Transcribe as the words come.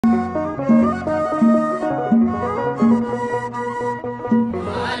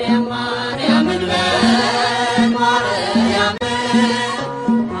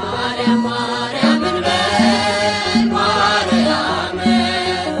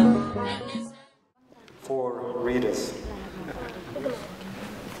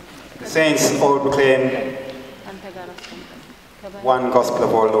saints all proclaim one gospel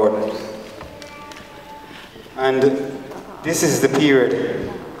of our Lord. And this is the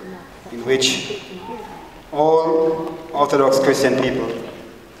period in which all Orthodox Christian people,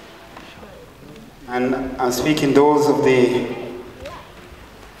 and I'm speaking those of the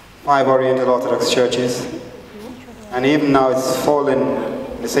 5 Oriental Orthodox churches, and even now it's fallen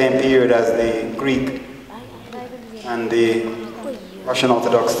in the same period as the Greek and the Russian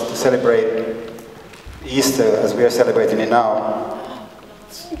Orthodox to celebrate Easter as we are celebrating it now.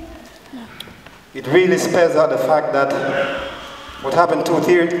 It really spells out the fact that what happened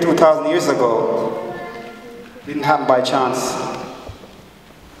 2,000 years ago didn't happen by chance,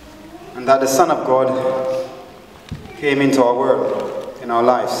 and that the Son of God came into our world, in our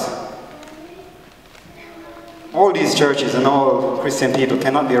lives. All these churches and all Christian people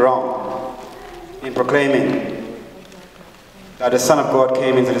cannot be wrong in proclaiming that the Son of God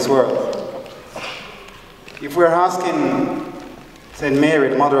came into this world. If we're asking St. Mary,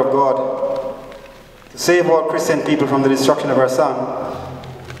 the Mother of God, to save all Christian people from the destruction of her Son,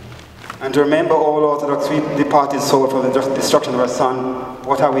 and to remember all Orthodox departed souls from the destruction of her Son,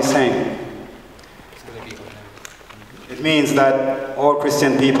 what are we saying? It means that all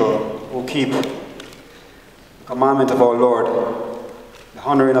Christian people who keep the commandment of our Lord, the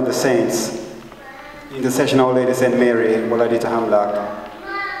honoring of the saints, intercession of Our Lady St. Mary, Melake,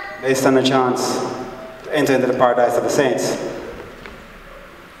 they stand a chance to enter into the paradise of the saints.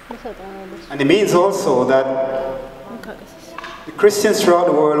 And it means also that the Christians throughout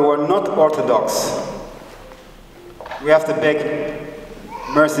the world who are not Orthodox, we have to beg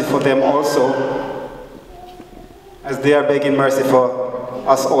mercy for them also, as they are begging mercy for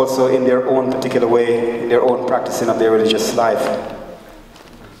us also in their own particular way, in their own practicing of their religious life.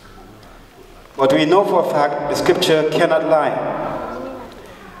 But we know for a fact the scripture cannot lie,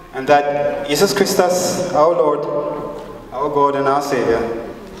 and that Jesus Christus, our Lord, our God and our Savior,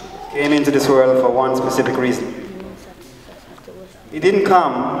 came into this world for one specific reason. He didn't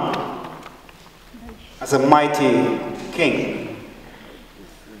come as a mighty king.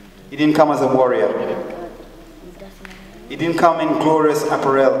 He didn't come as a warrior. He didn't come in glorious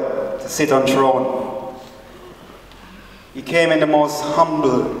apparel to sit on throne. He came in the most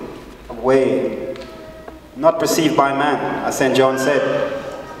humble way, not perceived by man, as St. John said.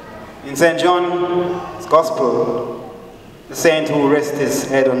 In St. John's Gospel, the saint who rests his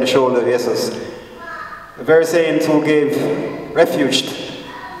head on the shoulder of Jesus, the very saint who gave refuge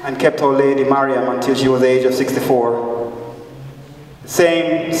and kept Our Lady Mariam until she was the age of 64, the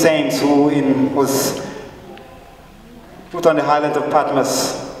same saints who was put on the island of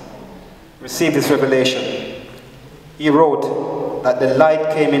Patmos received this revelation. He wrote that the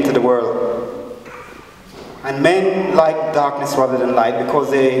light came into the world, and men liked darkness rather than light because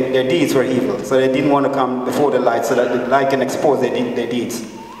their deeds were evil, so they didn't want to come before the light so that the light can expose their deeds.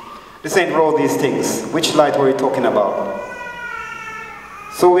 The saint wrote these things. Which light were he talking about?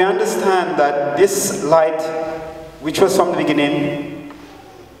 So we understand that this light, which was from the beginning,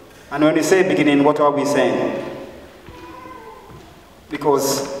 and when we say beginning, what are we saying?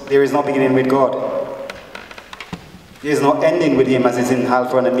 Because there is no beginning with God. There is no ending with him, as is in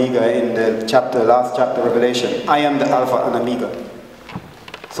Alpha and Omega in the last chapter of Revelation. I am the Alpha and Omega.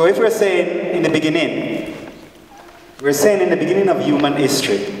 So if we're saying in the beginning, we're saying in the beginning of human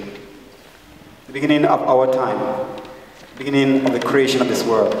history, the beginning of our time, the beginning of the creation of this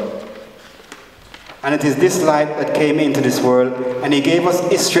world. And it is this light that came into this world, and he gave us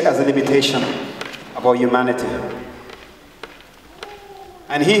history as a limitation of our humanity.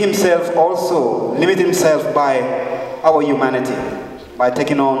 And he himself also limited himself by our humanity, by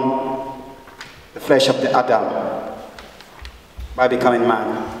taking on the flesh of the Adam, by becoming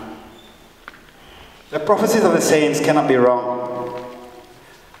man. The prophecies of the saints cannot be wrong.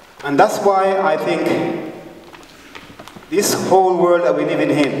 And that's why I think this whole world that we live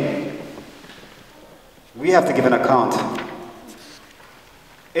in, we have to give an account.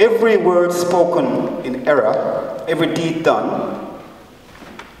 Every word spoken in error, every deed done,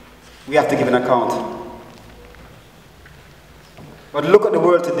 we have to give an account. But look at the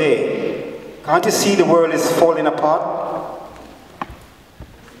world today. Can't you see the world is falling apart?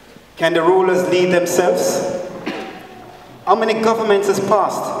 Can the rulers lead themselves? How many governments has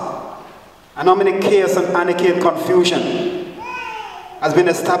passed? And how many chaos and anarchy and confusion has been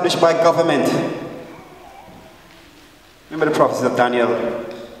established by government? Remember the prophecies of Daniel?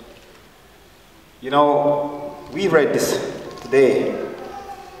 You know, we read this today.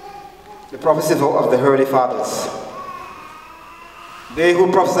 The prophecies of the early fathers. They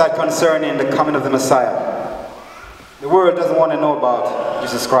who prophesied concerning the coming of the Messiah. The world doesn't want to know about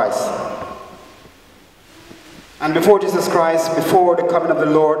Jesus Christ. And before Jesus Christ, before the coming of the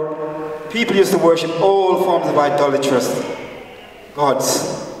Lord, people used to worship all forms of idolatrous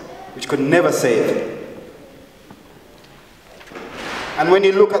gods, which could never save. And when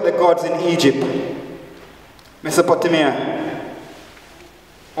you look at the gods in Egypt, Mesopotamia,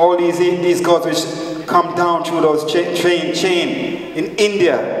 all these gods which come down through those chain in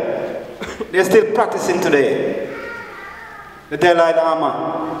India, they're still practicing today. The Dalai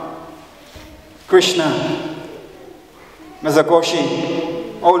Lama, Krishna,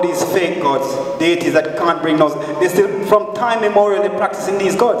 Mazagoshi, all these fake gods, deities that can't bring those, they still, from time immemorial, they're practicing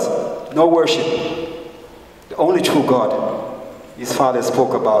these gods. No worship. The only true God his father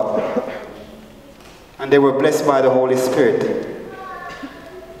spoke about. And they were blessed by the Holy Spirit.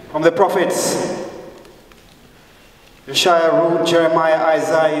 From the prophets, Isaiah, Ruth, Jeremiah,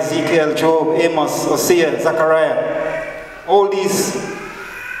 Isaiah, Ezekiel, Job, Amos, Hosea, Zechariah, all these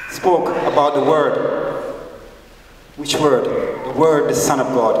spoke about the Word. Which Word? The Word, the Son of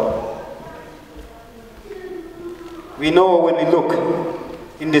God. We know when we look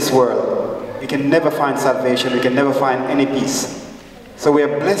in this world, we can never find salvation, we can never find any peace. So we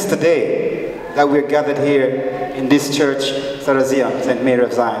are blessed today that we are gathered here in this church, Sion, St. Mary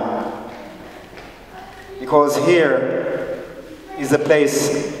of Zion. Because here is the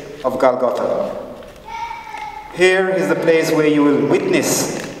place of Golgotha. Here is the place where you will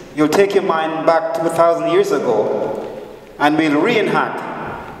witness. You'll take your mind back 2,000 years ago and we'll reenact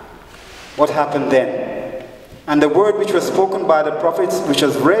what happened then. And the word which was spoken by the prophets, which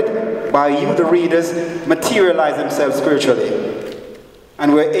was read by you, the readers, materialize themselves spiritually.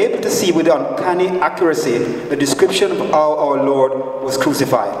 And we're able to see with uncanny accuracy the description of how our Lord was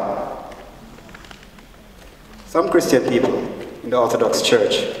crucified. Some Christian people in the Orthodox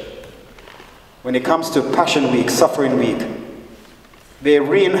Church, when it comes to Passion Week, Suffering Week, they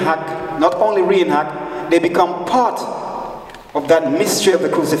reenact, not only reenact, they become part of that mystery of the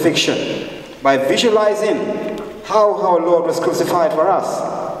crucifixion by visualizing how our Lord was crucified for us,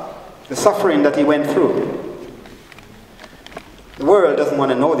 the suffering that he went through. The world doesn't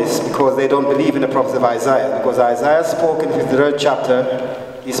want to know this because they don't believe in the prophets of Isaiah. Because Isaiah spoke in his 3rd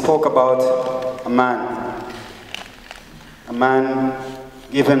chapter, he spoke about a man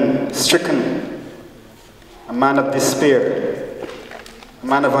given, stricken, a man of despair, a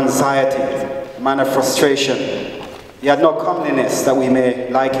man of anxiety, a man of frustration. He had no comeliness that we may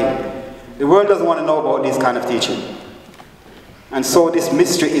like him. The world doesn't want to know about this kind of teaching. And so this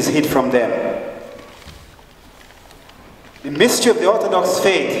mystery is hid from them. The mystery of the Orthodox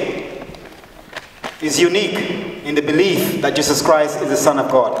faith is unique in the belief that Jesus Christ is the Son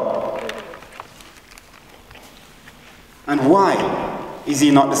of God. And why is he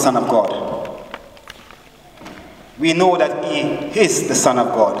not the Son of God? We know that he is the Son of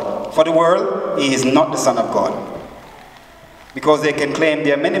God. For the world, he is not the Son of God. Because they can claim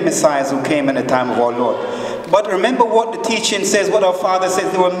there are many messiahs who came in the time of our Lord. But remember what the teaching says, what our Father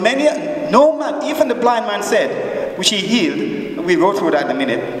says. There were many, no man, even the blind man said, which he healed. We'll go through that in a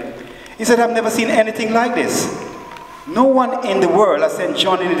minute. He said, I've never seen anything like this. No one in the world, as St.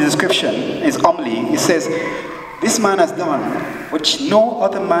 John in the description, his homily, he says, this man has done which no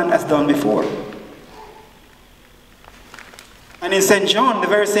other man has done before. And in St. John, the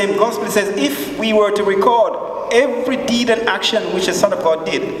very same gospel, it says, if we were to record every deed and action which the Son of God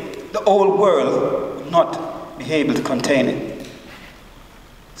did, the whole world would not be able to contain it.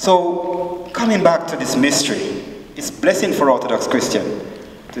 So, coming back to this mystery, it's a blessing for Orthodox Christians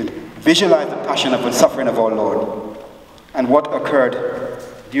to visualize the passion of the suffering of our Lord. And what occurred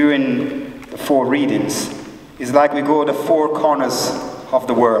during the 4 readings is like we go to the 4 corners of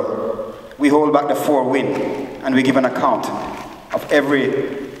the world. We hold back the 4 winds and we give an account of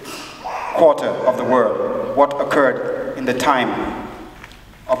every quarter of the world, what occurred in the time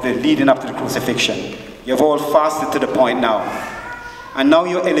of the leading up to the crucifixion. You've all fasted to the point now. And now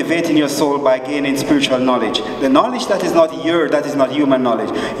you're elevating your soul by gaining spiritual knowledge. The knowledge that is not that is not human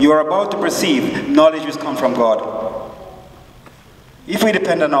knowledge. You are about to perceive knowledge which comes from God. If we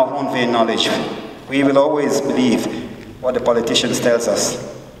depend on our own vain knowledge, we will always believe what the politicians tell us.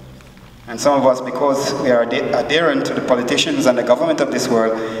 And some of us, because we are adherent to the politicians and the government of this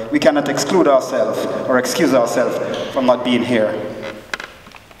world, we cannot exclude ourselves or excuse ourselves from not being here.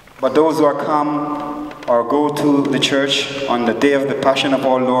 But those who are come or go to the church on the day of the Passion of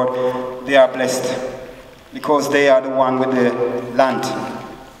our Lord, they are blessed because they are the one with the lamp.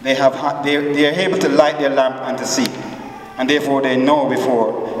 They are able to light their lamp and to see. And therefore they know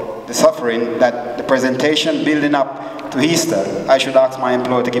before the suffering that the presentation building up to Easter, I should ask my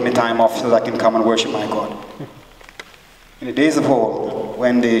employer to give me time off so that I can come and worship my God. In the days of old,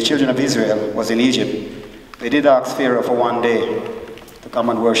 when the children of Israel was in Egypt, they did ask Pharaoh for one day to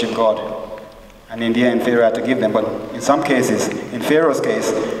come and worship God. And in the end, Pharaoh had to give them. But in some cases, in Pharaoh's case,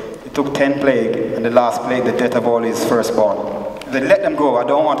 it took 10 plagues, and the last plague, the death of all his firstborn. They let them go. I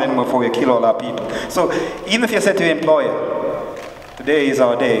don't want any more before you kill all our people. So even if you said to your employer, today is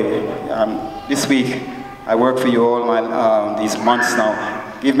our day. This week, I work for you all these months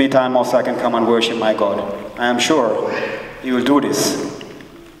now. Give me time off so I can come and worship my God. I am sure He will do this.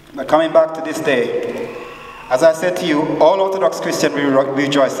 But coming back to this day, as I said to you, all Orthodox Christians will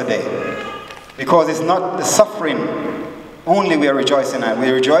rejoice today. Because it's not the suffering only we are rejoicing at.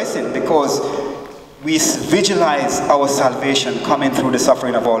 We're rejoicing because we visualize our salvation coming through the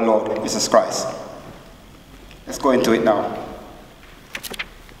suffering of our Lord Jesus Christ. Let's go into it now.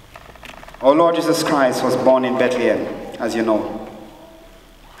 Our Lord Jesus Christ was born in Bethlehem, as you know.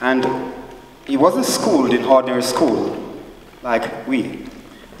 And He wasn't schooled in ordinary school like we.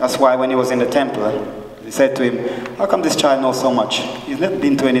 That's why when He was in the temple, they said to Him, how come this child knows so much? He's never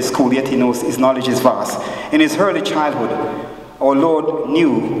been to any school, yet he knows his knowledge is vast. In his early childhood, our Lord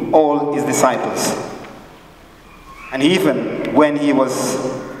knew all His disciples. And even when He was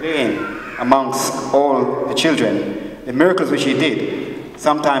playing amongst all the children, the miracles which He did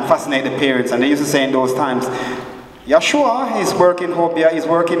sometimes fascinate the parents. And they used to say in those times, Yeshua is working Hobia, He's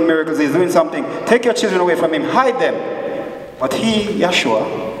working miracles, He's doing something. Take your children away from Him, hide them. But He,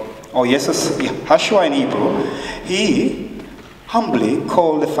 Yeshua, or Jesus, Yeshua in Hebrew, He humbly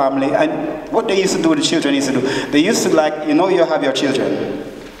called the family. And what they used to do, the children used to do, they used to, like, you know, you have your children,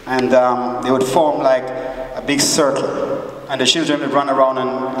 and they would form like a big circle. And the children would run around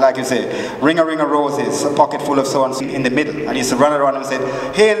and, like you say, ring a roses, a pocket full of so-and-so in the middle. And he used to run around and say,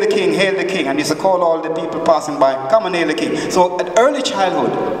 hail the king, hail the king. And he used to call all the people passing by, come and hail the king. So at early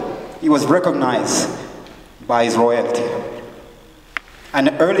childhood, he was recognized by his royalty. And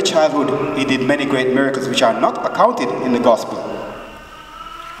in early childhood, he did many great miracles which are not accounted in the gospel.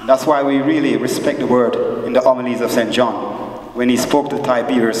 And that's why we really respect the word in the homilies of St. John, when he spoke to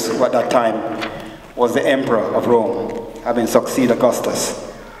Tiberius, who at that time was the emperor of Rome, having succeeded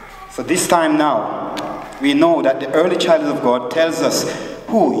Augustus. So this time now, we know that the early childhood of God tells us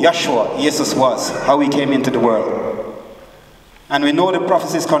who Yeshua, Jesus was, how He came into the world. And we know the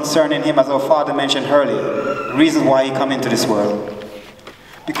prophecies concerning Him, as our father mentioned earlier, the reason why He came into this world.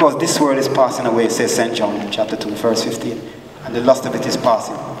 Because this world is passing away, says St. John chapter 2, verse 15, and the lust of it is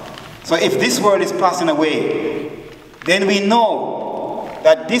passing. So if this world is passing away, then we know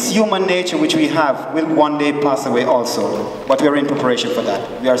that this human nature which we have will one day pass away also. But we are in preparation for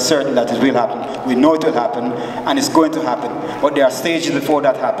that. We are certain that it will happen. We know it will happen, and it's going to happen. But there are stages before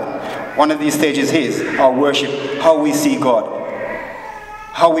that happen. One of these stages is our worship, how we see God,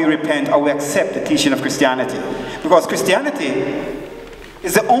 how we repent, how we accept the teaching of Christianity. Because Christianity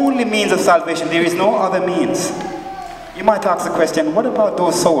is the only means of salvation. There is no other means. You might ask the question, what about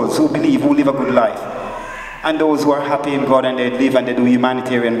those souls who believe, who live a good life? And those who are happy in God and they live and they do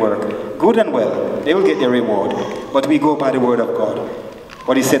humanitarian work. Good and well, they will get their reward. But we go by the word of God.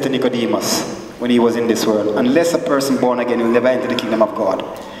 What He said to Nicodemus when he was in this world. Unless a person born again will never enter the kingdom of God.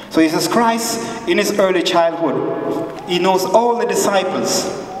 So Jesus Christ, in His early childhood, He knows all the disciples.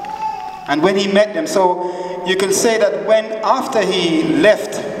 And when He met them, so you can say that after He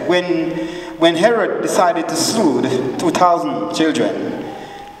left, when Herod decided to slew the 2,000 children,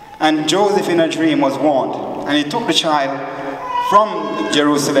 and Joseph in a dream was warned, and he took the child from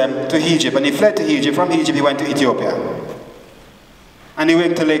Jerusalem to Egypt, and he fled to Egypt. From Egypt he went to Ethiopia, and he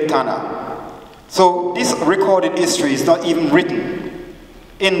went to Lake Tana. So this recorded history is not even written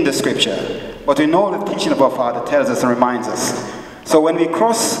in the scripture, but we know the teaching of our Father tells us and reminds us. So when we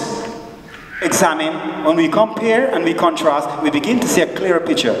examine, when we compare and we contrast, we begin to see a clearer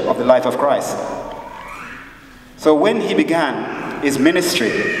picture of the life of Christ. So when He began His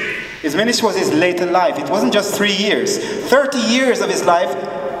ministry was His later life. It wasn't just 3 years. 30 years of His life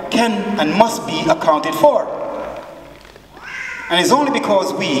can and must be accounted for. And it's only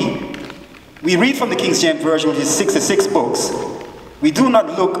because we read from the King James Version, which is 66 books. We do not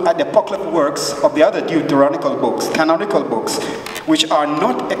look at the apocryphal works of the other Deuteronomical books, canonical books, which are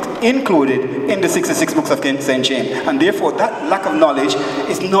not included in the 66 books of St. James. And therefore, that lack of knowledge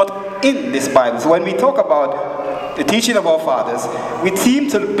is not in this Bible. So when we talk about the teaching of our fathers, we seem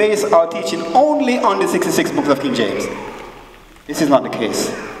to base our teaching only on the 66 books of King James. This is not the case.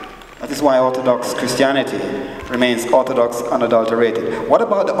 That is why Orthodox Christianity remains orthodox, unadulterated. What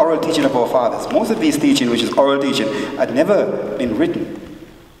about the oral teaching of our fathers? Most of these teaching, which is oral teaching, had never been written.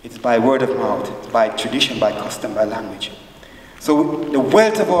 It's by word of mouth, it's by tradition, by custom, by language. So the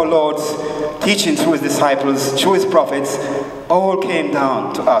wealth of our Lord's teaching through his disciples, through his prophets, all came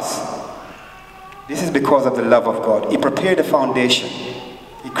down to us. This is because of the love of God. He prepared the foundation.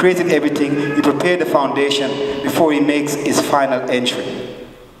 He created everything. He prepared the foundation before he makes his final entry.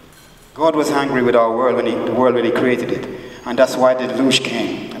 God was angry with our world when he created it. And that's why the deluge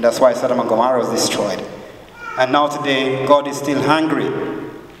came. And that's why Sodom and Gomorrah was destroyed. And now today, God is still angry.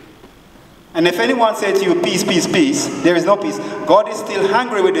 And if anyone says to you, peace, peace, peace, there is no peace. God is still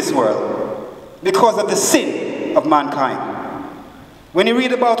angry with this world because of the sin of mankind. When you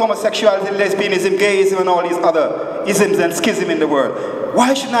read about homosexuality, lesbianism, gayism, and all these other isms and schism in the world,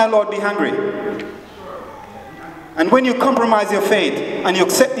 why should our Lord be angry? And when you compromise your faith and you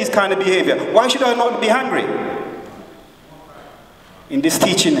accept this kind of behavior, why should our Lord be angry? In this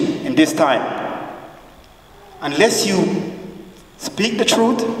teaching, in this time, unless you speak the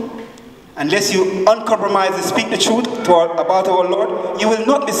truth, unless you uncompromisingly speak the truth about our Lord, you will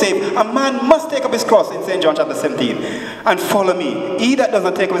not be saved. A man must take up his cross in St. John chapter 17 and follow me. He that does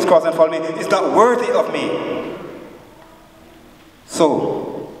not take up his cross and follow me is not worthy of me.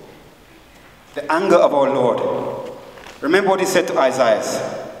 So, the anger of our Lord. Remember what he said to Isaiah.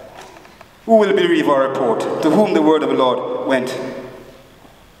 Who will believe our report? To whom the word of the Lord went.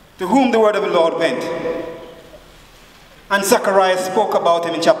 To whom the word of the Lord went. And Zechariah spoke about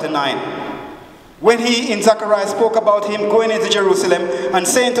him in chapter 9. When he, in Zechariah, spoke about him going into Jerusalem and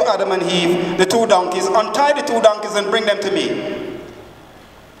saying to Adam and Eve, the two donkeys, untie the two donkeys and bring them to me.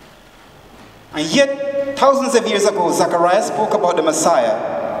 And yet, thousands of years ago, Zechariah spoke about the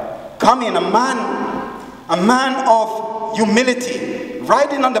Messiah coming, a man of humility,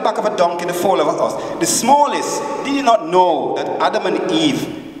 riding on the back of a donkey, the foal of a horse. The smallest did not know that Adam and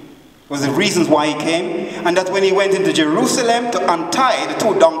Eve was the reasons why he came, and that when he went into Jerusalem to untie the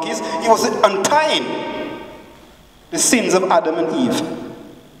two donkeys, he was untying the sins of Adam and Eve,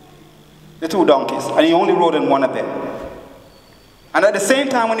 the two donkeys, and he only rode on one of them. And at the same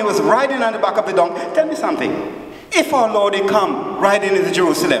time, when he was riding on the back of the donkey, tell me something, if our Lord had come riding into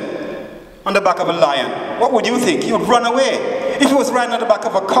Jerusalem on the back of a lion, what would you think? He would run away. If he was riding on the back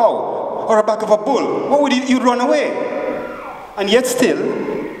of a cow or the back of a bull, what would you'd run away? And yet still,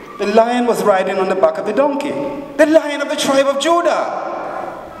 the lion was riding on the back of the donkey. The lion of the tribe of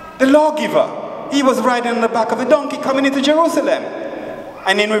Judah. The lawgiver. He was riding on the back of a donkey coming into Jerusalem.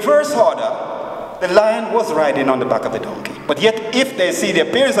 And in reverse order, the lion was riding on the back of the donkey. But yet, if they see the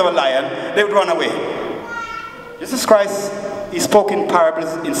appearance of a lion, they would run away. Jesus Christ, he spoke in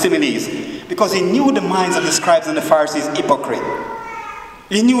parables, in similes, because he knew the minds of the scribes and the Pharisees hypocrite.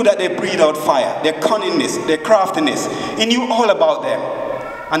 He knew that they breathed out fire, their cunningness, their craftiness. He knew all about them.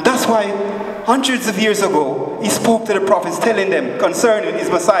 And that's why hundreds of years ago, he spoke to the prophets telling them concerning his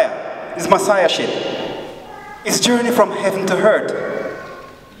Messiah, his Messiahship, his journey from heaven to earth.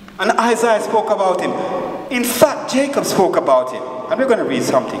 And Isaiah spoke about him. In fact, Jacob spoke about him. And we're going to read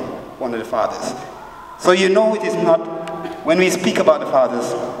something, one of the fathers. So you know it is not, when we speak about the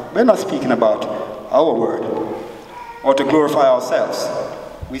fathers, we're not speaking about our word or to glorify ourselves.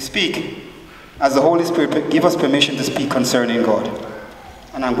 We speak as the Holy Spirit give us permission to speak concerning God.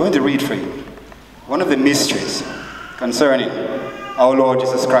 And I'm going to read for you one of the mysteries concerning our Lord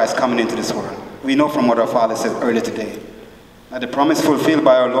Jesus Christ coming into this world. We know from what our Father said earlier today, that the promise fulfilled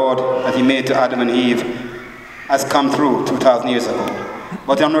by our Lord that he made to Adam and Eve has come through 2,000 years ago.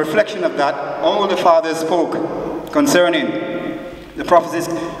 But on reflection of that, all the fathers spoke concerning the prophecies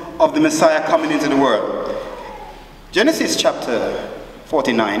of the Messiah coming into the world. Genesis chapter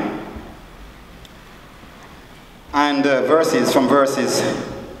 49. And from verses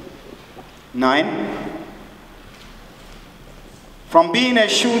 9. From being a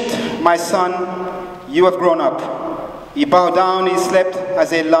shoot, my son, you have grown up. He bowed down, he slept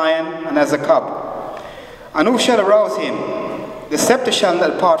as a lion and as a cub. And who shall arouse him? The scepter shall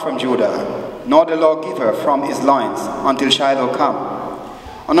not depart from Judah, nor the lawgiver from his loins, until Shiloh come.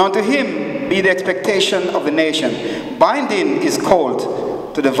 And unto him be the expectation of the nation, binding his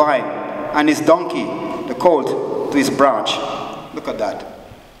colt to the vine, and his donkey, the colt, to his branch. Look at that.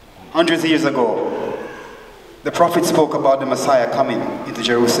 Hundreds of years ago, the prophet spoke about the Messiah coming into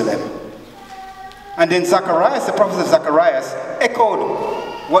Jerusalem. And then Zacharias, the prophet of Zacharias,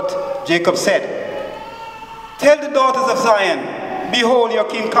 echoed what Jacob said. Tell the daughters of Zion, behold, your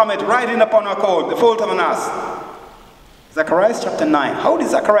king cometh, riding upon a colt, the foal of an ass. Zacharias chapter 9. How did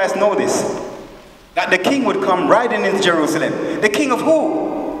Zacharias know this? That the king would come riding into Jerusalem. The king of who?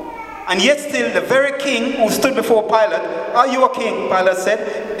 And yet still the very king who stood before Pilate, are you a king? Pilate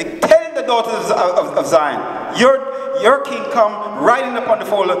said, tell the daughters of Zion, your king come riding upon the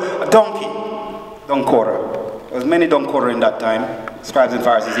foal of a donkey, Donkora. There was many dumb quarter in that time, scribes and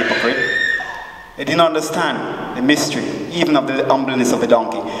Pharisees, hypocrite. They didn't understand the mystery, even of the humbleness of the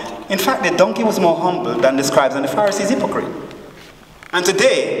donkey. In fact, the donkey was more humble than the scribes and the Pharisees, hypocrite. And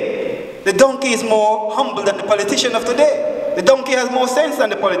today, the donkey is more humble than the politician of today. The donkey has more sense than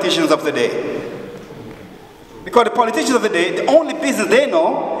the politicians of today. Because the politicians of the day, the only business they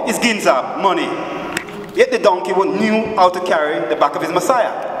know is ginza, money. Yet the donkey knew how to carry the back of his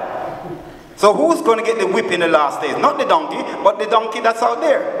Messiah. So who's going to get the whip in the last days? Not the donkey, but the donkey that's out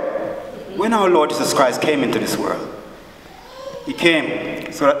there. When our Lord Jesus Christ came into this world, he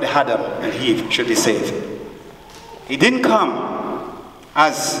came so that the Adam and Eve should be saved. He didn't come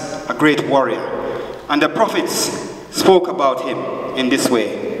as a great warrior. And the prophets spoke about him in this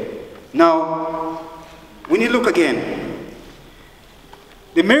way. Now, when you look again,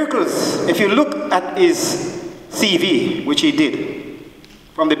 the miracles, if you look at his CV, which he did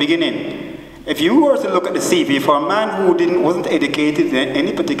from the beginning, if you were to look at the CV for a man who wasn't educated in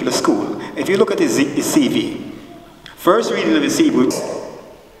any particular school, if you look at his CV, first reading of his CV,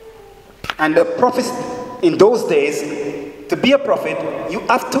 and the prophets in those days, to be a prophet, you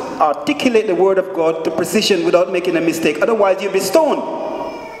have to articulate the word of God to precision without making a mistake, otherwise you'll be stoned.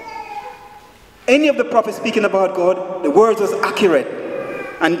 Any of the prophets speaking about God, the words was accurate.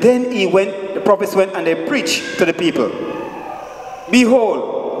 And then the prophets went and they preached to the people.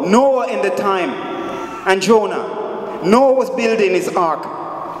 Behold, Noah in the time, and Jonah. Noah was building his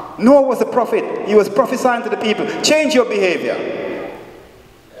ark. Noah was a prophet. He was prophesying to the people, change your behavior.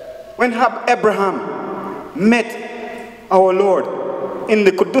 When Abraham met our Lord in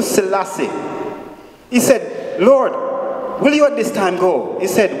the Kudus Selassie, he said, Lord, will you at this time go? He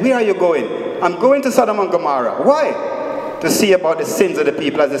said, where are you going? I'm going to Sodom and Gomorrah. Why? To see about the sins of the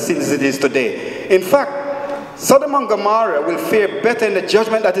people as the sins it is today. In fact, Sodom and Gomorrah will fare better in the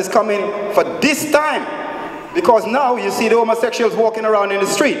judgment that is coming for this time. Because now you see the homosexuals walking around in the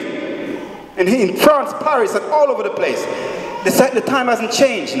street. And in France, Paris, and all over the place. The time hasn't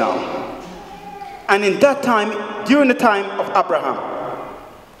changed now. And in that time, during the time of Abraham,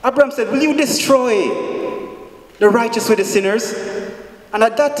 Abraham said, will you destroy the righteous with the sinners? And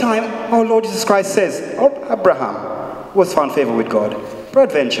at that time, our Lord Jesus Christ says, oh, Abraham was found favor with God.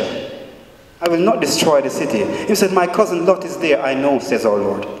 Peradventure, I will not destroy the city. He said, my cousin Lot is there, I know, says our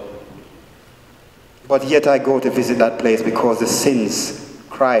Lord. But yet I go to visit that place because the sins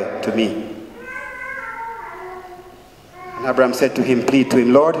cry to me. And Abraham said to him, plead to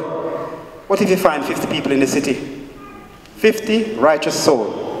him, Lord, what if you find 50 people in the city? 50 righteous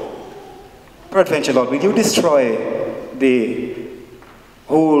souls. Peradventure, Lord, will you destroy the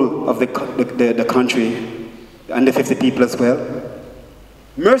whole of the country and the 50 people as well?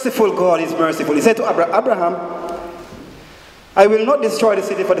 Merciful God is merciful. He said to Abraham, I will not destroy the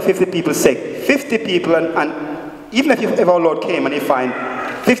city for the 50 people's sake. 50 people, and even if our Lord came and he find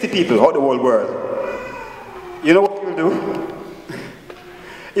 50 people out the whole world, you know what he will do?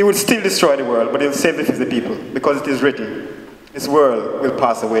 He would still destroy the world, but he will save the 50 people, because it is written, this world will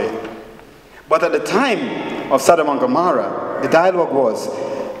pass away. But at the time of Sodom and Gomorrah, the dialogue was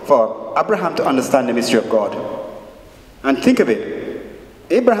for Abraham to understand the mystery of God. And think of it.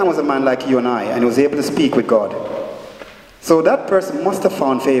 Abraham was a man like you and I, and he was able to speak with God. So that person must have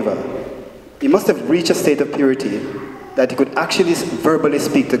found favor. He must have reached a state of purity that he could actually verbally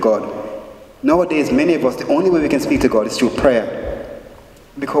speak to God. Nowadays, many of us, the only way we can speak to God is through prayer.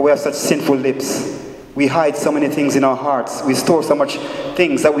 Because we have such sinful lips. We hide so many things in our hearts. We store so much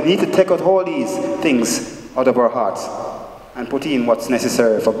things that we need to take out all these things out of our hearts and put in what's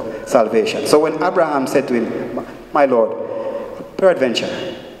necessary for salvation. So when Abraham said to him, my Lord,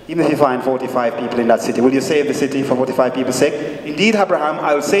 peradventure, even if you find 45 people in that city, will you save the city for 45 people's sake? Indeed, Abraham,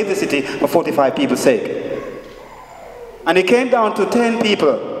 I will save the city for 45 people's sake. And it came down to 10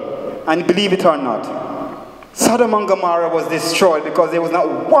 people, and believe it or not, Sodom and Gomorrah was destroyed because there was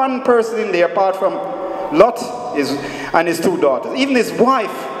not one person in there apart from Lot and his 2 daughters. Even his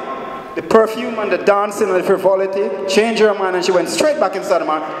wife, the perfume and the dancing and the frivolity, changed her mind and she went straight back in Sodom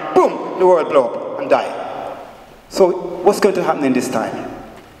and boom, the world blew up and died. So what's going to happen in this time?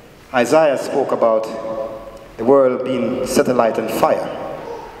 Isaiah spoke about the world being set alight on fire.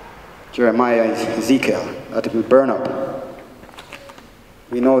 Jeremiah and Ezekiel, that it will burn up.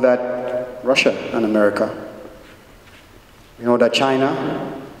 We know that Russia and America. We know that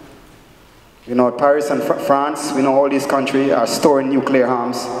China. We know Paris and France. We know all these countries are storing nuclear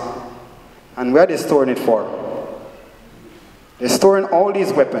arms. And where are they storing it for? They're storing all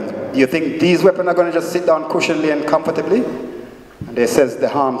these weapons. Do you think these weapons are going to just sit down cushionly and comfortably? And they says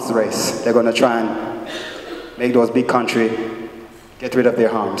the arms race. They're going to try and make those big countries get rid of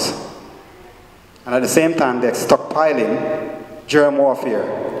their arms. And at the same time, they're stockpiling germ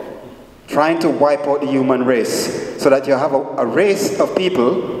warfare, trying to wipe out the human race, so that you have a race of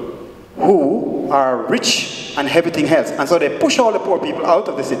people who are rich and everything else. And so they push all the poor people out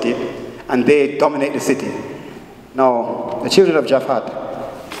of the city, and they dominate the city. Now, the children of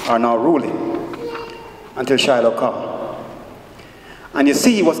Japhet are now ruling until Shiloh come. And you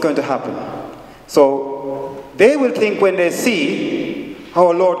see what's going to happen. So they will think when they see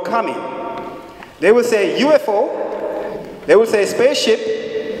our Lord coming, they will say UFO, they will say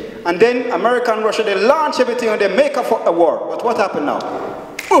spaceship, and then America and Russia, they launch everything and they make up for a war. But what happened now?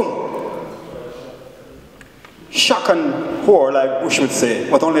 Boom! Shock and horror, like Bush would say,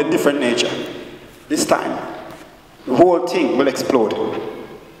 but only a different nature. This time, the whole thing will explode.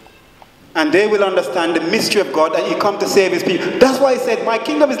 And they will understand the mystery of God, that He come to save His people. That's why He said, my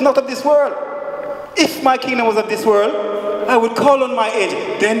kingdom is not of this world. If my kingdom was of this world, I would call on my angel.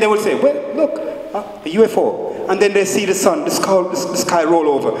 Then they will say, well, look, a UFO. And then they see the sun, the sky roll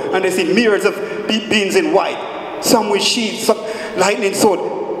over. And they see myriads of beings in white. Some with sheaths, some lightning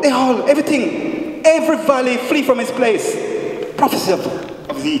sword. They all, everything, every valley flee from its place. Prophecy of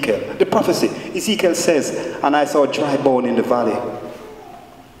Ezekiel. The prophecy. Ezekiel says, and I saw a dry bone in the valley,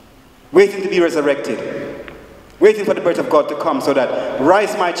 waiting to be resurrected, waiting for the birth of God to come, so that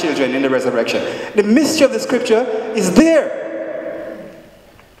rise my children in the resurrection. The mystery of the scripture is there.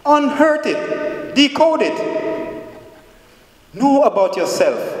 Unearth it, decode it, know about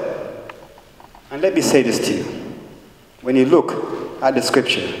yourself. And let me say this to you. When you look at the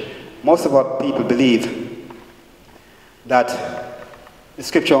scripture, most of our people believe that the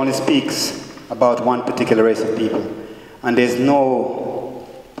scripture only speaks about one particular race of people, and there's no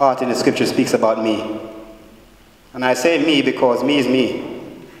part in the scripture speaks about me. And I say me because me is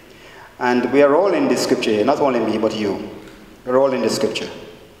me. And we are all in this scripture here, not only me, but you. We're all in the scripture.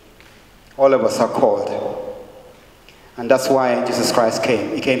 All of us are called. And that's why Jesus Christ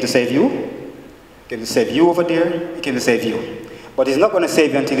came. He came to save you. He came to save you over there. He came to save you. But He's not going to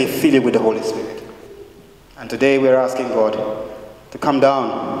save you until He fills you with the Holy Spirit. And today we're asking God to come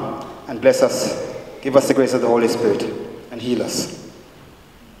down and bless us, give us the grace of the Holy Spirit, and heal us.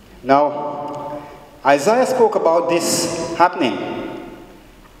 Now, Isaiah spoke about this happening.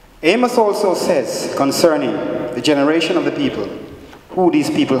 Amos also says concerning the generation of the people, who these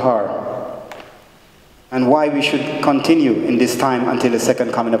people are, and why we should continue in this time until the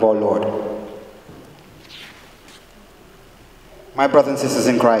second coming of our Lord. My brothers and sisters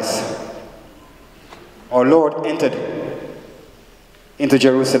in Christ, our Lord entered into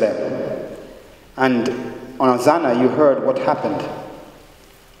Jerusalem, and on Hosanna you heard what happened.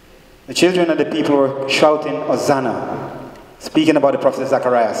 The children of the people were shouting Hosanna, speaking about the prophet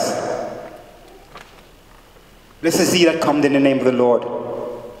Zacharias. Blessed is he that comes in the name of the Lord.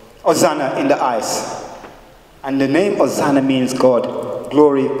 Hosanna in the highest. And the name Hosanna means God,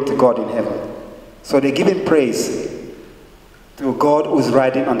 glory to God in heaven. So they give Him praise to God who's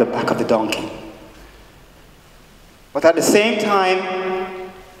riding on the back of the donkey. But at the same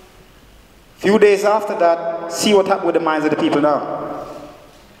time, few days after that, see what happened with the minds of the people now.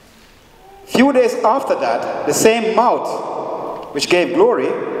 Few days after that, the same mouth which gave glory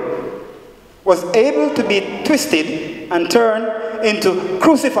was able to be twisted and turned into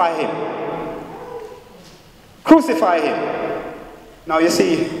crucify Him. Crucify Him. Now you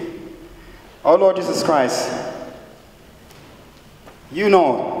see, our Lord Jesus Christ, you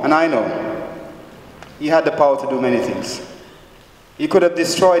know and I know, He had the power to do many things. He could have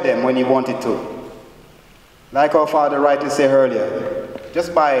destroyed them when He wanted to. Like our Father rightly said earlier,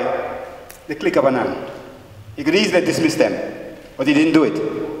 just by the click of an hand. He could easily dismiss them, but He didn't do it.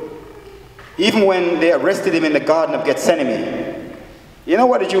 Even when they arrested Him in the Garden of Gethsemane, you know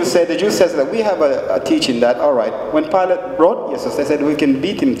what the Jews said? The Jews said that we have a teaching that, all right, when Pilate brought Jesus, they said we can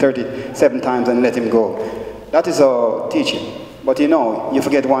beat Him 37 times and let Him go. That is our teaching. But you know, you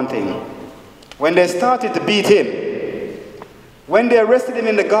forget one thing. When they started to beat Him, when they arrested Him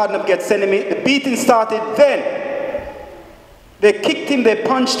in the Garden of Gethsemane, the beating started then. They kicked Him, they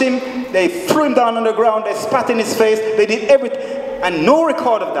punched Him, they threw Him down on the ground, they spat in His face, they did everything. And no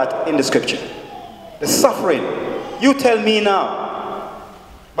record of that in the scripture. The suffering. You tell me now.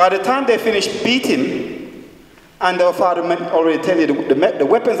 By the time they finished beating, and our Father already tell you the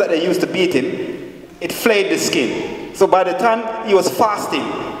weapons that they used to beat Him, it flayed the skin. So by the time He was fasting,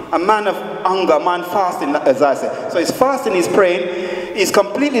 a man of hunger, a man fasting, as I said. So He's fasting, He's praying, He's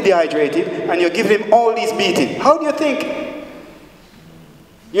completely dehydrated, and you're giving Him all these beating. How do you think?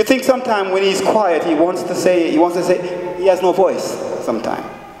 You think sometimes when He's quiet, he wants to say, He has no voice sometimes.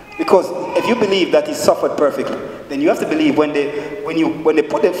 Because if you believe that He suffered perfectly, then you have to believe when they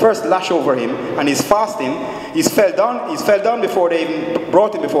put the first lash over him and he's fasting, he's fell down before they even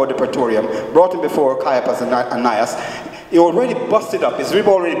brought him before the praetorium, brought him before Caiaphas and Ananias. He already busted up, his rib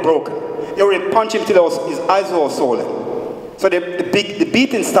already broken. They already punched him till his eyes were all swollen. So the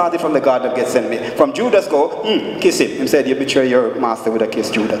beating started from the Garden of Gethsemane. From Judas go, kiss him. He said, you betray your master with a kiss,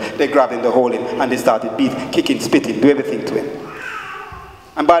 Judas. They grabbed him, they hold him, and they started kicking, spitting, do everything to him.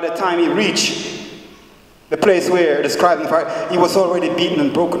 And by the time he reached the place where the scribe and Pharisee, he was already beaten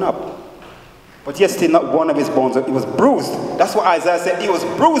and broken up. But yet still not one of his bones, he was bruised. That's what Isaiah said, he was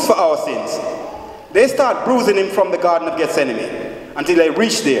bruised for our sins. They start bruising him from the Garden of Gethsemane until they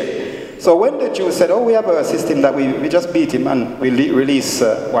reached there. So when the Jews said, oh, we have a system that we just beat him and we release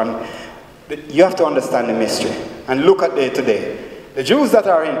one, you have to understand the mystery. And look at it today. The Jews that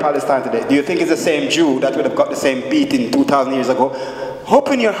are in Palestine today, do you think it's the same Jew that would have got the same beating 2,000 years ago?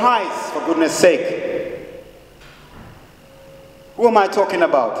 Open your eyes, for goodness sake. Who am I talking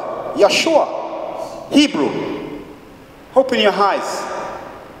about? Yeshua, Hebrew. Open your eyes.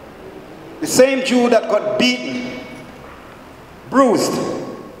 The same Jew that got beaten, bruised,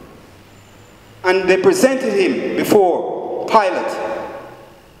 and they presented him before Pilate.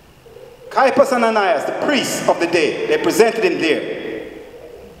 Caiaphas and Ananias, the priests of the day, they presented him there.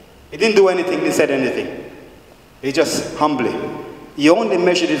 He didn't do anything, he didn't say anything. He just humbly. He only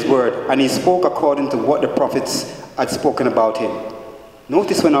measured his word and he spoke according to what the prophets had spoken about him.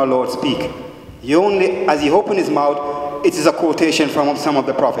 Notice when our Lord speaks, as he opened his mouth, it is a quotation from some of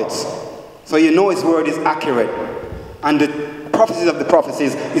the prophets. So you know his word is accurate. And the prophecies of the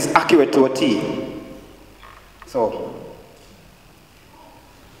prophecies is accurate to a T. So,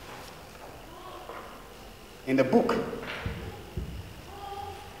 in the book,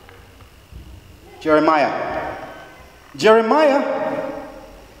 Jeremiah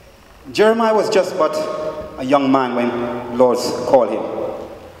was just but a young man when the Lord called him.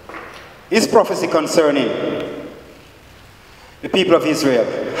 His prophecy concerning the people of Israel,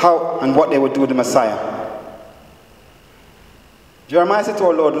 how and what they would do with the Messiah. Jeremiah said to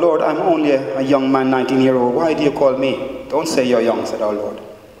our Lord, Lord, I'm only a young man, 19-year-old. Why do you call me? Don't say you're young, said our Lord.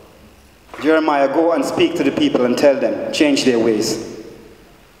 Jeremiah, go and speak to the people and tell them, change their ways.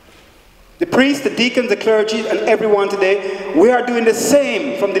 The priests, the deacons, the clergy, and everyone today, we are doing the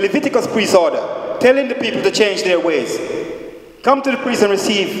same from the Leviticus priest order, telling the people to change their ways. Come to the priest and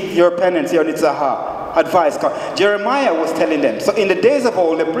receive your penance, your nitzahah, advice. Jeremiah was telling them. So in the days of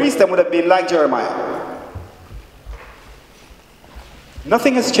old, the priests then would have been like Jeremiah.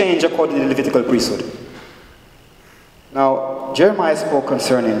 Nothing has changed according to the Levitical priesthood. Now, Jeremiah spoke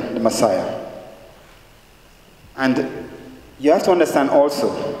concerning the Messiah. And you have to understand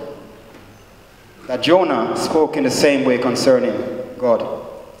also that Jonah spoke in the same way concerning God.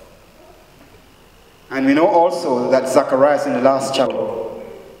 And we know also that Zacharias in the last chapter,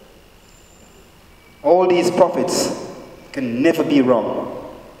 all these prophets can never be wrong.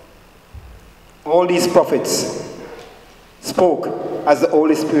 All these prophets spoke as the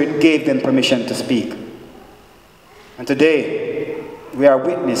Holy Spirit gave them permission to speak. And today, we are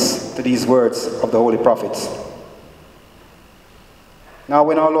witness to these words of the holy prophets. Now,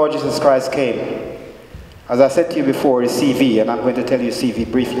 when our Lord Jesus Christ came, as I said to you before, his CV, and I'm going to tell you CV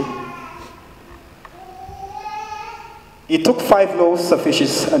briefly. He took 5 loaves of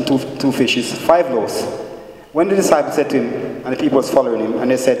fishes and two fishes, 5 loaves. When the disciples said to him, and the people was following him,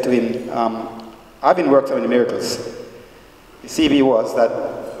 and they said to him, I've been working on the miracles. The CV was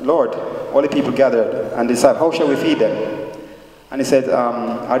that, Lord, all the people gathered and decided, how shall we feed them? And he said,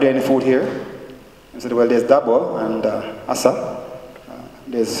 are there any food here? He said, well, there's dabo and asa.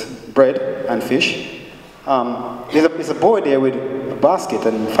 There's bread and fish. There's a boy there with a basket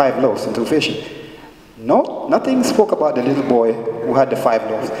and 5 loaves and 2 fish. No, nothing spoke about the little boy who had the 5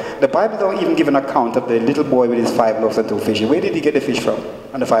 loaves. The Bible don't even give an account of the little boy with his 5 loaves and 2 fish. Where did he get the fish from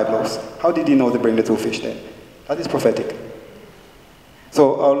and the 5 loaves? How did he know to bring the 2 fish then? That is prophetic.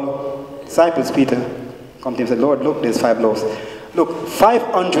 So our disciples, Peter, come to him and said, Lord, look, there's 5 loaves. Look,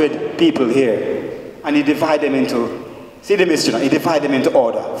 500 people here, and he divided them into, see the mystery now, he divided them into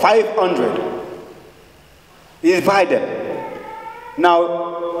order. 500. He divided them.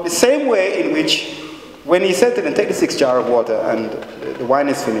 Now, the same way in which, when he said to them, take the 6 jars of water, and the wine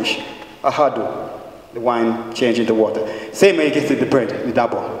is finished, ahadu, the wine changed into water. Same way he gets the bread, the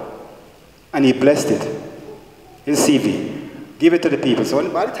dabo. And he blessed it. His CV. Give it to the people. So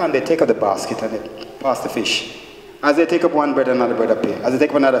by the time they take out the basket and they pass the fish, as they take up one bread, another bread appear. As they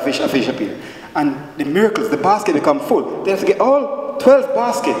take up another fish, a fish appear. And the miracles, the basket become full. They have to get all 12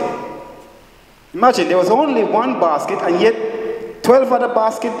 baskets. Imagine, there was only 1 basket, and yet 12 other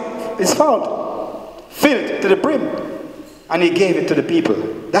baskets is found. filled to the brim. And he gave it to the people.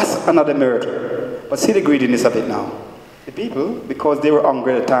 That's another miracle. But see the greediness of it now. The people, because they were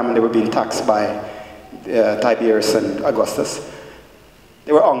hungry at the time and they were being taxed by Tiberius and Augustus,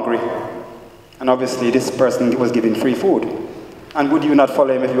 they were hungry. And obviously this person was given free food. And would you not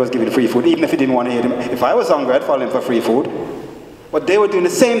follow him if he was given free food, even if you didn't want to eat him? If I was hungry, I'd follow him for free food. But they were doing the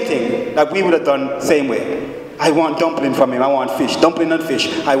same thing that we would have done the same way. I want dumpling from him, I want fish. Dumpling and fish,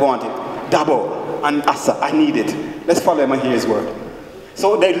 I want it. Dabo and asa, I need it. Let's follow him and hear his word.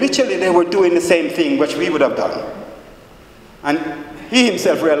 So they were doing the same thing which we would have done. And he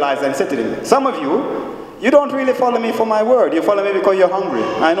himself realized and said to them, some of you don't really follow me for my word. You follow me because you're hungry.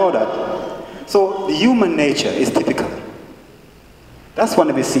 I know that. So the human nature is typical. That's one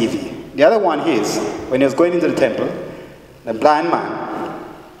of his CV. The other one is, when he was going into the temple, the blind man.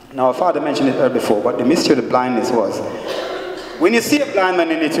 Now our father mentioned it earlier before, but the mystery of the blindness was, when you see a blind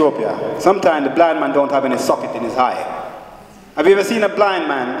man in Ethiopia, sometimes the blind man don't have any socket in his eye. Have you ever seen a blind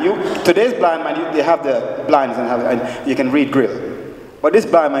man? Today's blind man, they have the blinds and you can read grill. But this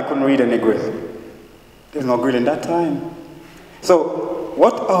blind man couldn't read any grill. There's no grill in that time. So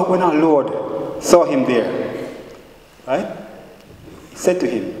when our Lord saw him there, right? He said to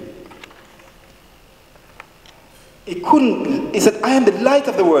him, he said, I am the light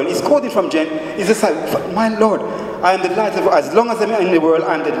of the world. He's quoting from Jen. He said, my Lord, I am the light of the world. As long as I'm in the world,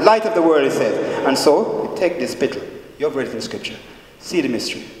 I am the light of the world, he said. And so, take this spittle. You have read it in scripture. See the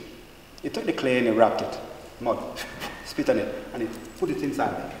mystery. He took the clay and he wrapped it. Mud. Spit on it. And he put it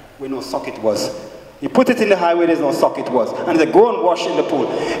inside where no socket was. He put it in the high where there's no socket was. And he said, go and wash in the pool.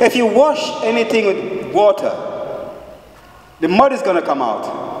 If you wash anything with water, the mud is going to come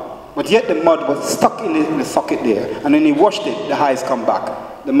out. But yet the mud was stuck in the socket there. And when he washed it, the eyes come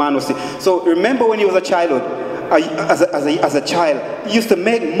back. The man was sick. So remember when he was a child, as a child, he used to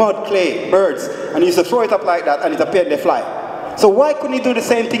make mud, clay, birds, and he used to throw it up like that, and it appeared they fly. So why couldn't he do the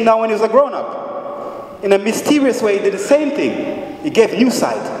same thing now when he was a grown-up? In a mysterious way, he did the same thing. He gave new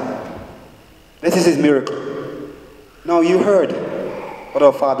sight. This is his miracle. Now you heard what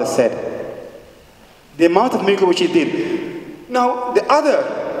our father said. The amount of miracle which he did. Now the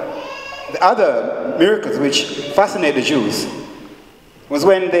other miracles which fascinate the Jews was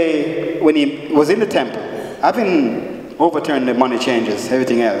when he was in the temple, having overturned the money changers,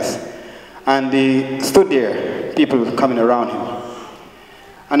 everything else, and he stood there, people coming around him,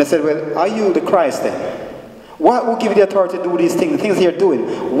 and they said, well, are you the Christ then? What will give you the authority to do these things, the things you're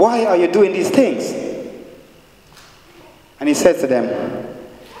doing? Why are you doing these things? And he said to them,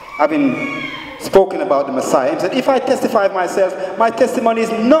 having spoken about the Messiah, he said, if I testify of myself, my testimony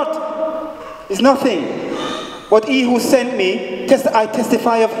is nothing. But he who sent me, I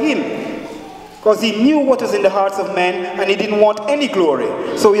testify of him. Because he knew what was in the hearts of men, and he didn't want any glory.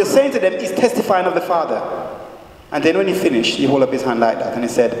 So he was saying to them, he's testifying of the Father. And then when he finished, he held up his hand like that, and he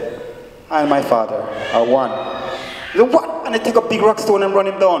said, I and my Father are one. He said, what? And they take a big rock stone and run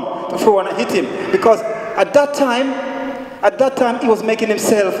him down to throw and hit him. Because at that time, he was making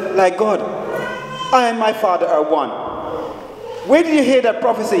himself like God. I and my Father are one. Where did you hear that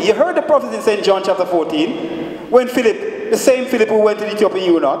prophecy? You heard the prophecy in St. John chapter 14, when Philip, the same Philip who went to the Ethiopian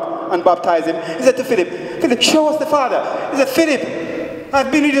eunuch and baptized him, he said to Philip, show us the Father. He said, Philip,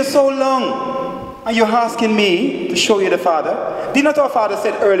 I've been with you so long, and you're asking me to show you the Father. Did not our Father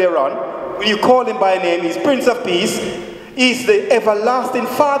said earlier on, when you call him by name, he's Prince of Peace, he's the everlasting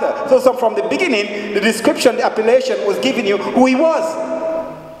Father. So from the beginning, the description, the appellation was giving you who he was.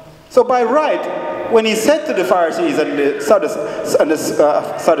 So by right, when he said to the Pharisees and the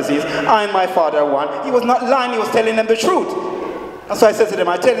Sadducees, I and my Father are one, he was not lying, he was telling them the truth. That's why I said to them,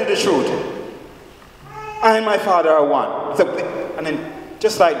 I tell you the truth. I and my Father are one. So, and then,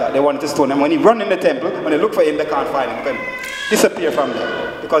 just like that, they wanted to stone him. When he run in the temple, when they look for him, they can't find him. They can disappear from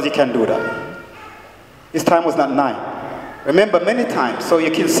there, because he can't do that. His time was not nigh. Remember, many times, so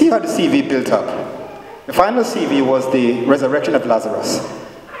you can see how the CV built up. The final CV was the resurrection of Lazarus.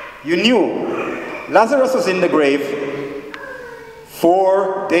 You knew Lazarus was in the grave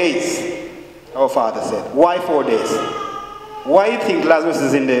 4 days, our Father said. Why 4 days? Why do you think Lazarus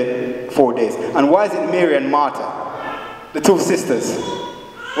is in the 4 days? And why is it Mary and Martha, the two sisters,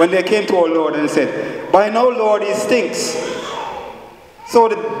 when they came to our Lord and said, by now, Lord, he stinks. So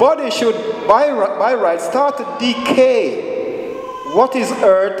the body should, by right, start to decay. What is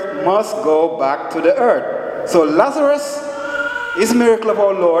earth must go back to the earth. So Lazarus, his miracle of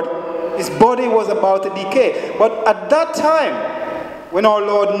our Lord, his body was about to decay. But at that time, when our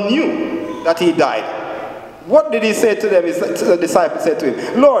Lord knew that he died, what did he say to them? The disciples said to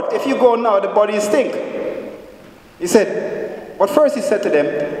him, Lord, if you go now, the body stink. He said, But first he said to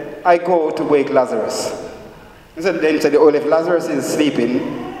them, I go to wake Lazarus. Then he said, oh, if Lazarus is sleeping,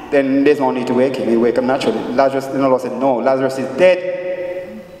 then there's no need to wake him. He'll wake him naturally. The Lord said, no, Lazarus is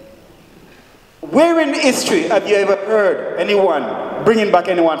dead. Where in history have you ever heard anyone bringing back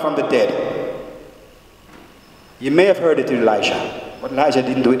anyone from the dead? You may have heard it in Elijah, but Elijah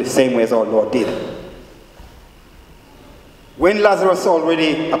didn't do it the same way as our Lord did. When Lazarus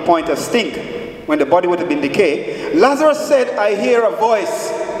already a point of stink, when the body would have been decayed, Lazarus said, I hear a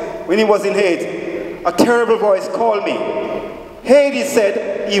voice when he was in Hades. A terrible voice called me. Hades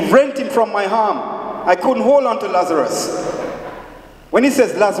said, he rent him from my arm. I couldn't hold on to Lazarus. When he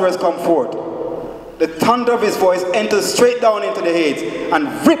says, Lazarus, come forth, the thunder of his voice enters straight down into the Hades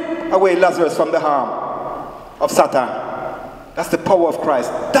and rip away Lazarus from the arm of Satan. That's the power of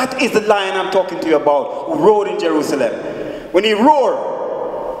Christ. That is the Lion I'm talking to you about, who rode in Jerusalem. When he roared,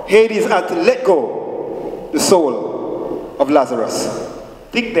 Hades had to let go the soul of Lazarus.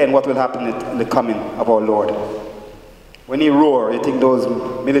 Think then what will happen in the coming of our Lord. When he roared, you think those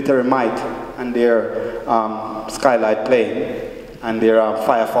military might and their skylight plane and their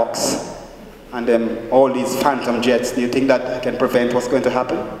Firefox and all these phantom jets, do you think that can prevent what's going to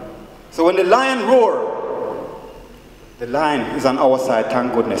happen? So when the Lion roars, the Lion is on our side,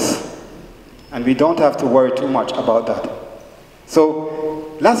 thank goodness. And we don't have to worry too much about that.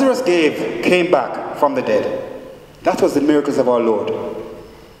 So Lazarus came back from the dead. That was the miracles of our Lord.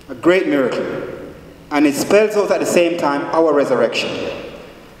 A great miracle. And it spells out at the same time our resurrection.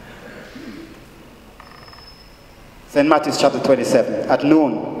 St. Matthew chapter 27. At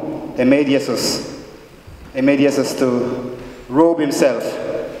noon, they made Jesus to robe himself,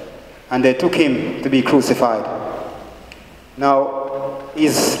 and they took him to be crucified. Now,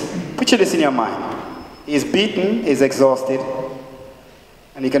 picture this in your mind. He's beaten, he's exhausted,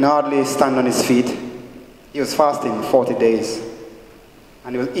 and he can hardly stand on his feet. He was fasting 40 days.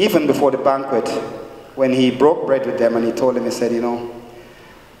 And it was even before the banquet, when he broke bread with them, and he told them, he said, he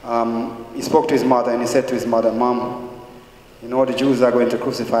spoke to his mother, and he said to his mother, Mom, the Jews are going to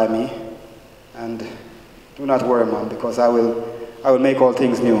crucify me, and do not worry, Mom, because I will make all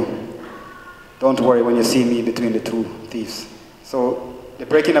things new. Don't worry when you see me between the two thieves. So the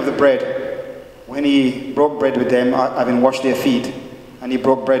breaking of the bread, when he broke bread with them, having washed their feet, and he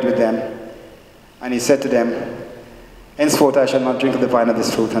broke bread with them, and he said to them, henceforth I shall not drink of the wine of this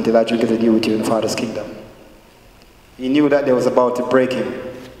fruit until I drink it anew with you in the Father's kingdom. He knew that they was about to break him.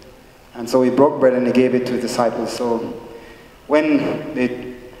 And so he broke bread and he gave it to his disciples. So when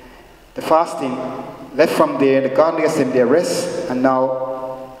the fasting left from there, the God gave him their rest, and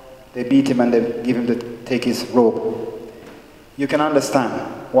now they beat him and they give him to take his robe. You can understand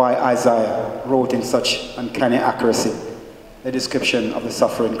why Isaiah wrote in such uncanny accuracy the description of the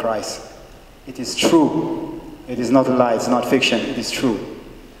suffering Christ. It is true. It is not a lie. It's not fiction. It is true.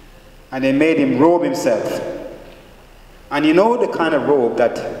 And they made him robe himself. And you know the kind of robe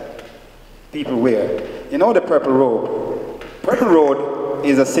that people wear. You know the purple robe. Purple robe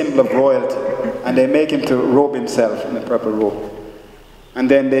is a symbol of royalty. And they make him to robe himself in a purple robe.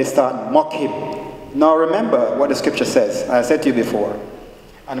 And then they start mock him. Now remember what the scripture says. I said to you before.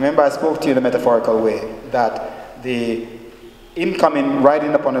 And remember I spoke to you in a metaphorical way. That him coming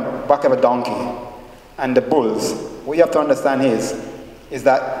riding up on the back of a donkey and the bulls, what you have to understand is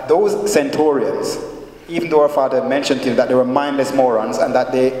that those centurions, even though our father mentioned to you that they were mindless morons and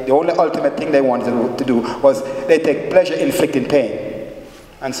that the only ultimate thing they wanted to do was they take pleasure in inflicting pain.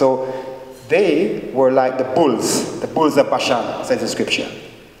 And so they were like the bulls of Bashan, says the scripture.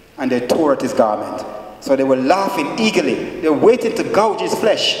 And they tore at his garment. So they were laughing eagerly. They were waiting to gouge his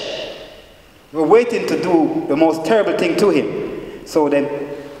flesh. They were waiting to do the most terrible thing to him. So then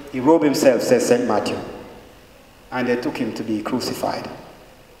he robed himself, says St. Matthew. And they took him to be crucified.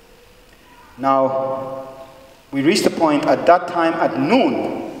 Now, we reached the point at that time at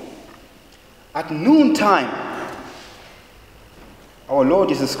noon. At noontime, our Lord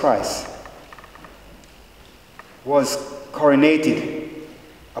Jesus Christ was coronated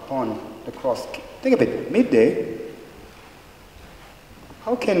upon the cross. Think of it, midday.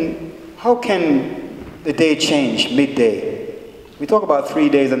 How can the day change midday? We talk about 3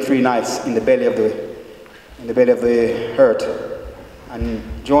 days and 3 nights in the belly of the earth, and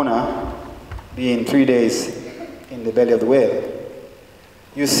Jonah being 3 days in the belly of the whale.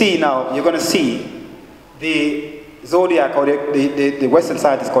 You see now, you're going to see the zodiac, or the western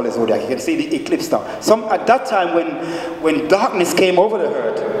side is called the zodiac. You can see the eclipse now. At that time when darkness came over the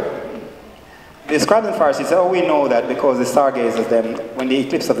earth, the scribes and Pharisees said, we know that because the stargazers then, when the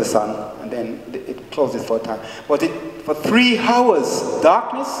eclipse of the sun, and then it closes for a time. But for 3 hours,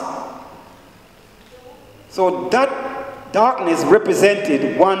 darkness. So that darkness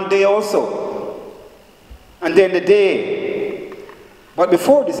represented one day also. And then the day. But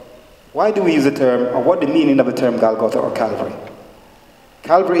before this, why do we use the term, or what the meaning of the term Golgotha or Calvary?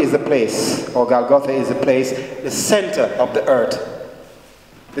 Calvary is the place, or Golgotha is the place, the center of the earth.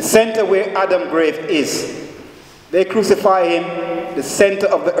 The center where Adam's grave is. They crucify him, the center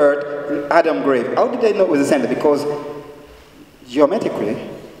of the earth, Adam's grave. How did they know it was the center? Because geometrically,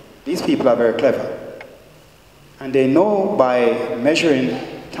 these people are very clever. And they know by measuring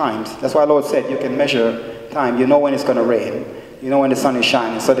times. That's why the Lord said you can measure time. You know when it's going to rain. You know when the sun is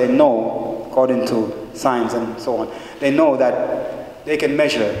shining. So they know, according to signs and so on, they know that they can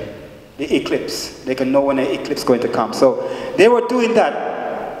measure the eclipse. They can know when the eclipse is going to come. So they were doing that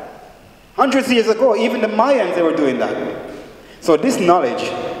hundreds of years ago. Even the Mayans, they were doing that. So this knowledge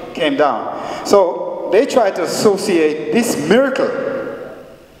came down. So they tried to associate this miracle,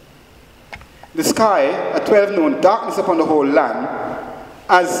 the sky at 12 noon, darkness upon the whole land,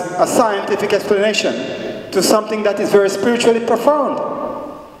 as a scientific explanation to something that is very spiritually profound.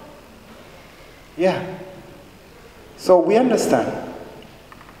 Yeah. So we understand.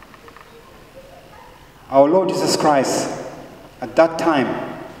 Our Lord Jesus Christ, at that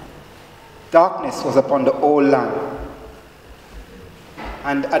time, darkness was upon the whole land.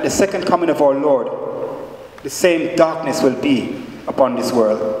 And at the second coming of our Lord, the same darkness will be upon this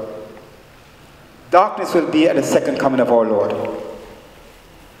world. Darkness will be at the second coming of our Lord.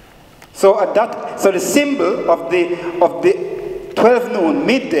 So the symbol of the 12 noon,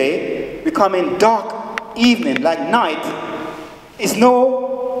 midday, becoming dark evening, like night, is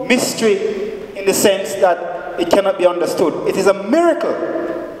no mystery in the sense that it cannot be understood. It is a miracle.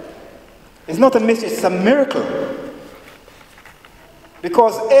 It's not a mystery, it's a miracle.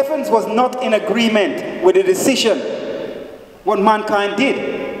 Because heavens was not in agreement with the decision what mankind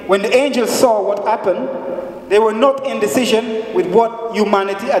did. When the angels saw what happened, they were not in decision with what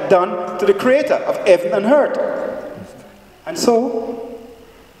humanity had done to the creator of heaven and earth. And so,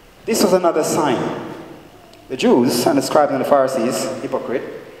 this was another sign. The Jews and the scribes and the Pharisees, hypocrite,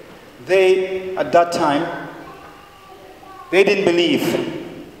 they, at that time, they didn't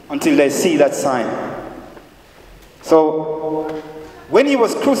believe until they see that sign. So, when he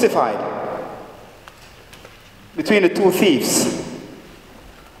was crucified, between the two thieves,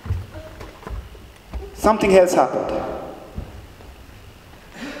 something else happened.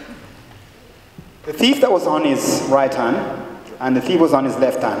 The thief that was on his right hand, and the thief was on his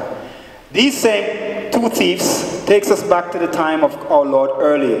left hand. These same two thieves takes us back to the time of our Lord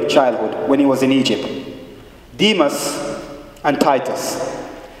early childhood, when he was in Egypt. Demas and Titus.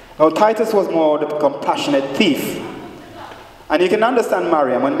 Now Titus was more the compassionate thief. And you can understand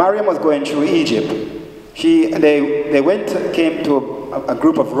Miriam. When Miriam was going through Egypt, they came to a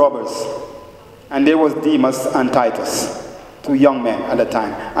group of robbers. And there was Demas and Titus, two young men at the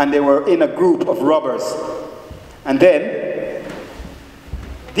time. And they were in a group of robbers. And then,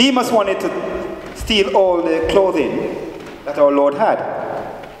 Demas wanted to steal all the clothing that our Lord had.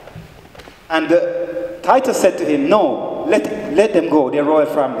 And Titus said to him, no, let them go, they're royal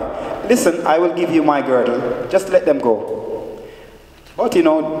family. Listen, I will give you my girdle, just let them go. But you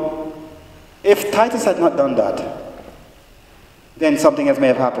know, if Titus had not done that, then something else may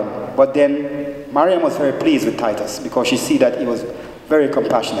have happened. But then Miriam was very pleased with Titus because she see that he was very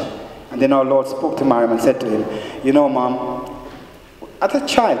compassionate. And then our Lord spoke to Miriam and said to him, you know, Mom, as a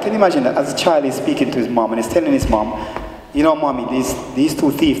child, can you imagine that? As a child, he's speaking to his mom and he's telling his mom, you know, Mommy, these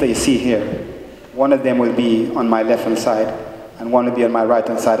two thieves that you see here, one of them will be on my left-hand side and one will be on my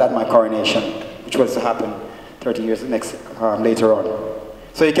right-hand side at my coronation, which was to happen 30 years later on.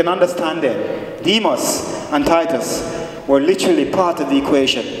 So you can understand then, Demas and Titus were literally part of the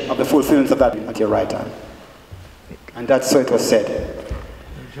equation of the fulfillment of that at your right hand. And that's so it was said.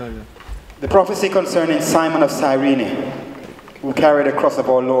 The prophecy concerning Simon of Cyrene, who carried the cross of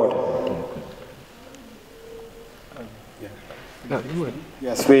our Lord.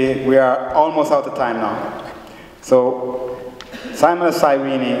 Yes, we are almost out of time now. So, Simon of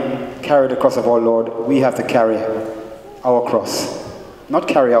Cyrene carried the cross of our Lord. We have to carry our cross. Not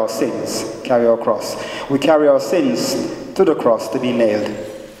carry our sins, carry our cross. We carry our sins to the cross to be nailed.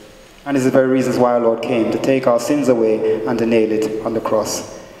 And this is the very reason why our Lord came, to take our sins away and to nail it on the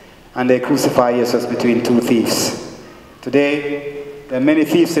cross. And they crucify Jesus between two thieves. Today, there are many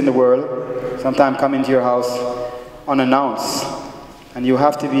thieves in the world, sometimes come into your house unannounced. And you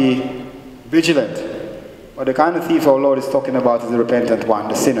have to be vigilant. But the kind of thief our Lord is talking about is the repentant one,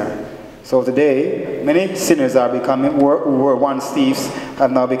 the sinner. So today, many sinners are becoming, who were once thieves,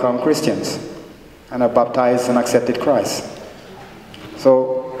 have now become Christians and are baptized and accepted Christ.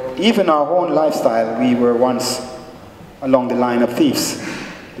 So even our own lifestyle, we were once along the line of thieves,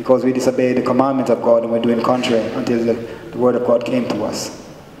 because we disobeyed the commandments of God and we're doing contrary until the word of God came to us.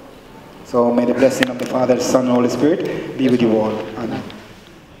 So may the blessing of the Father, Son, and Holy Spirit be with you all. Amen.